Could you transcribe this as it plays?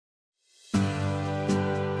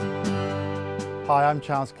Hi, I'm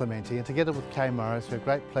Charles Clementi, and together with Kay Morris, we have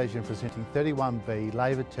great pleasure in presenting 31B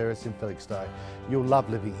Laver Terrace in Felixstow. You'll love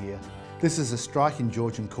living here. This is a striking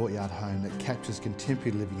Georgian courtyard home that captures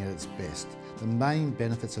contemporary living at its best. The main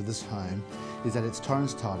benefits of this home is that it's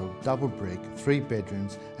Torrance titled, double brick, 3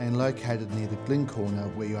 bedrooms, and located near the Glyn corner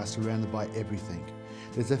where you are surrounded by everything.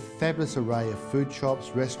 There's a fabulous array of food shops,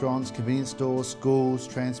 restaurants, convenience stores, schools,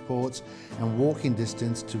 transports, and walking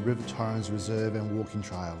distance to River Torrens Reserve and walking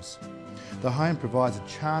trails. The home provides a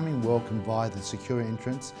charming welcome via the secure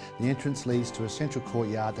entrance. The entrance leads to a central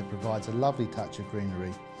courtyard that provides a lovely touch of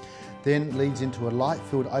greenery. Then leads into a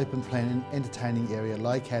light-filled open-plan entertaining area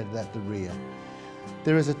located at the rear.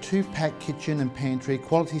 There is a 2-pack kitchen and pantry,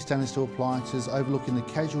 quality stainless steel appliances overlooking the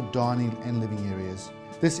casual dining and living areas.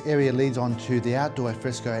 This area leads on to the outdoor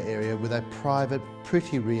alfresco area with a private,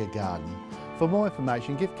 pretty rear garden. For more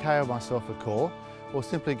information, give Kay or myself a call, or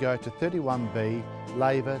simply go to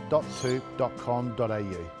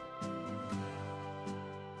 31blaver.toop.com.au.